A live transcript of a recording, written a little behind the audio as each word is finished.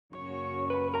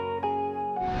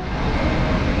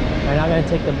We're not going to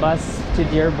take the bus to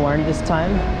Dearborn this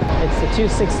time. It's the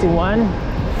 261.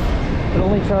 It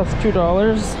only costs $2. Can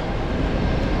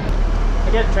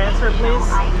I get a transfer, please?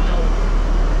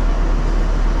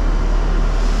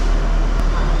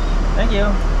 Thank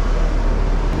you.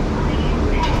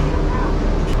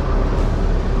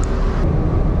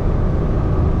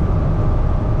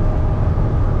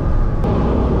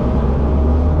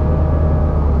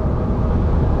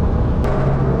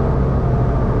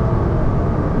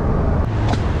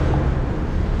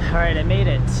 Alright, I made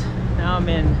it. Now I'm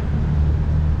in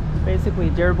basically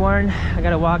Dearborn. I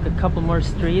gotta walk a couple more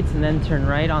streets and then turn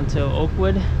right onto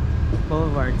Oakwood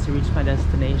Boulevard to reach my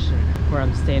destination where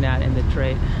I'm staying at in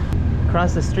Detroit.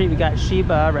 Across the street we got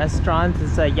Sheba Restaurant.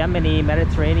 It's a Yemeni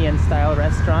Mediterranean style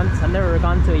restaurant. I've never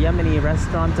gone to a Yemeni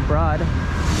restaurant abroad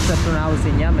except when I was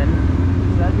in Yemen.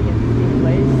 So that'd be an interesting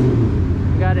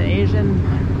place. We got an Asian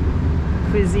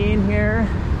cuisine here.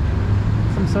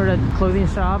 Some sort of clothing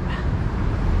shop.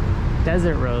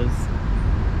 Desert Rose.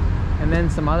 And then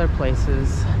some other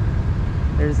places.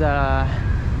 There's a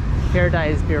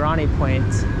Paradise Birani Point.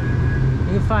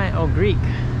 You can find, oh, Greek.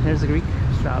 There's a Greek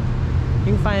shop. You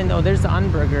can find, oh, there's the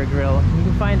Unburger Grill. You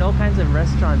can find all kinds of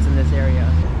restaurants in this area.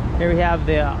 Here we have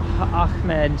the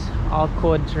Ahmed Al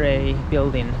Qudra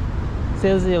building. It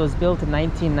says it was built in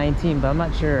 1919, but I'm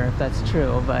not sure if that's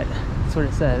true, but that's what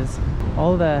it says.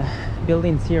 All the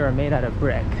buildings here are made out of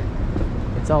brick.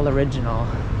 It's all original.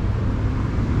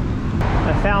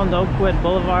 I found Oakwood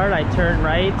Boulevard. I turned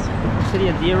right. City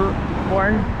of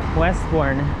Dearborn,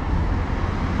 Westbourne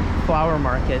Flower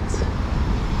Market.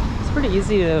 It's pretty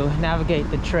easy to navigate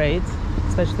Detroit,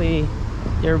 especially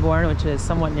Dearborn, which is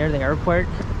somewhat near the airport.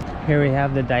 Here we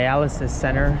have the dialysis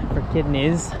center for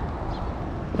kidneys.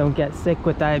 Don't get sick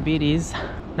with diabetes.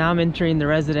 Now I'm entering the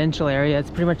residential area. It's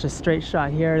pretty much a straight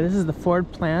shot here. This is the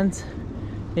Ford plant.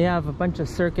 They have a bunch of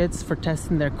circuits for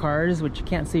testing their cars, which you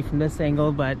can't see from this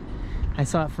angle, but I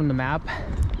saw it from the map.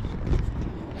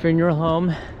 If you're in your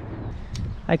home,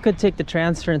 I could take the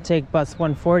transfer and take bus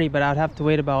 140, but I'd have to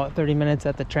wait about 30 minutes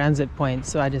at the transit point,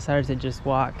 so I decided to just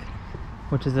walk,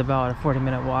 which is about a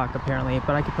 40-minute walk apparently,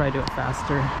 but I could probably do it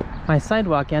faster. My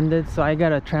sidewalk ended, so I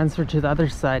gotta transfer to the other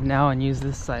side now and use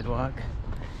this sidewalk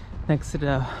next to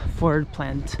the Ford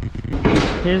plant.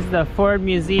 Here's the Ford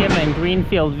Museum in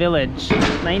Greenfield Village,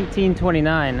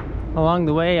 1929. Along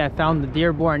the way I found the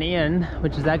Dearborn Inn,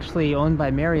 which is actually owned by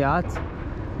Marriott.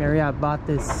 Marriott bought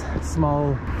this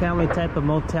small family type of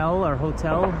motel or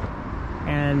hotel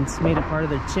and made it part of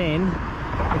their chain.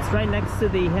 It's right next to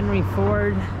the Henry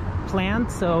Ford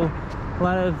plant, so a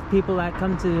lot of people that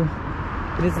come to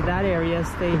visit that area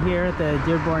stay here at the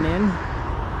Dearborn Inn.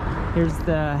 Here's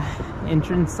the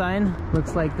entrance sign.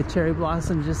 Looks like the cherry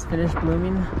blossom just finished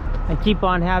blooming. I keep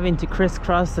on having to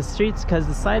crisscross the streets because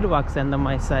the sidewalks end on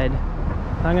my side.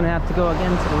 I'm gonna have to go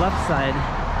again to the left side.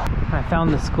 I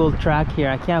found the school track here.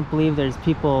 I can't believe there's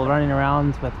people running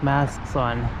around with masks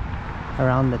on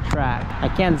around the track. I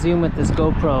can't zoom with this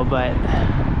GoPro, but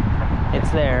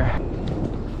it's there.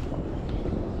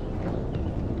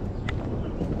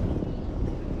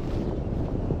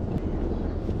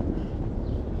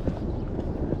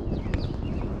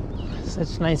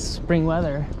 Such nice spring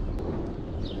weather.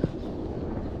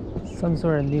 Some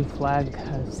sort of new flag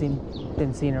I've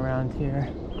been seen around here.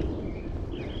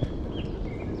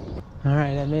 All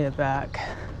right, I made it back.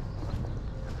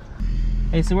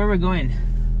 Hey, so where are we going?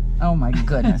 Oh my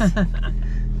goodness.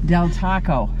 Del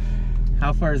Taco.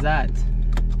 How far is that?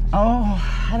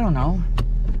 Oh, I don't know.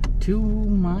 2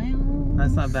 miles?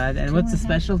 That's not bad. And what's the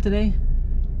special today?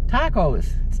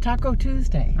 Tacos. It's Taco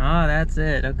Tuesday. Oh, that's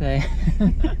it. Okay.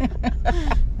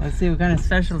 Let's see what kind of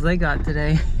specials they got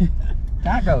today.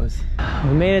 Tacos.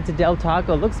 We made it to Del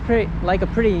Taco. Looks like a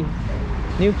pretty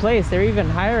new place. They're even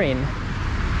hiring.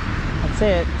 I'd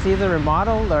say it's either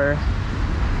remodeled or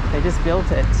they just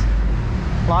built it.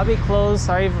 Lobby closed.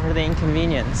 Sorry for the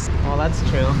inconvenience. Well, that's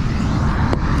true.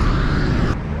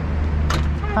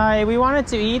 Hi, we wanted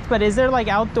to eat, but is there like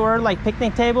outdoor like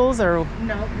picnic tables or?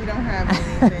 No, we don't have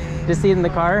anything. Just eat in the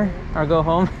car or go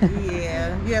home?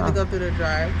 Yeah, you have to go through the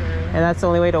drive-thru. And that's the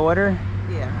only way to order?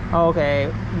 Yeah. Oh,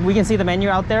 okay. We can see the menu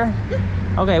out there? Yeah.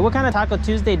 Okay, what kind of Taco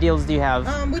Tuesday deals do you have?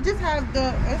 We just have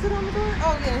the, is it on the door?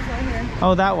 Oh yeah, it's right here.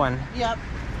 Oh, that one? Yep.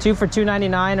 2 for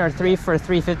 $2.99 or 3 for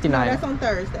 $3.59? No, that's on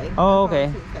Thursday. Oh,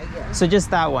 okay. Tuesday, yeah. So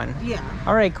just that one? Yeah.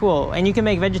 All right, cool. And you can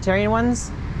make vegetarian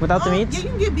ones without the meats? Yeah, you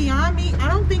can get Beyond Meat. I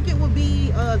don't think it would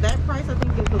be that price. I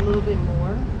think it's a little bit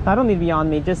more. I don't need Beyond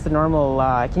Meat, just the normal.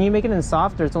 Can you make it in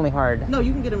soft or it's only hard? No,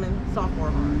 you can get them in soft or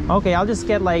hard. Okay, I'll just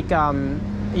get like,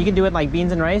 you can do it like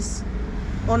beans and rice?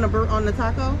 On the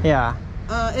taco? Yeah.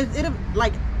 It'll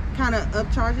like kind of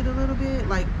upcharge it a little bit.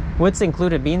 Like, What's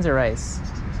included, beans or rice?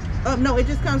 no, it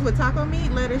just comes with taco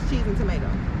meat, lettuce, cheese, and tomato.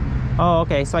 Oh,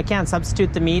 okay. So I can't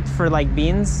substitute the meat for like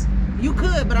beans? You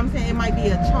could, but I'm saying it might be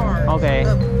a charge. Okay.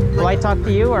 Of, Will I talk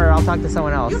to you or I'll talk to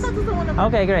someone else? You talk to someone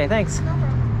else. Okay, great. Thanks. No problem.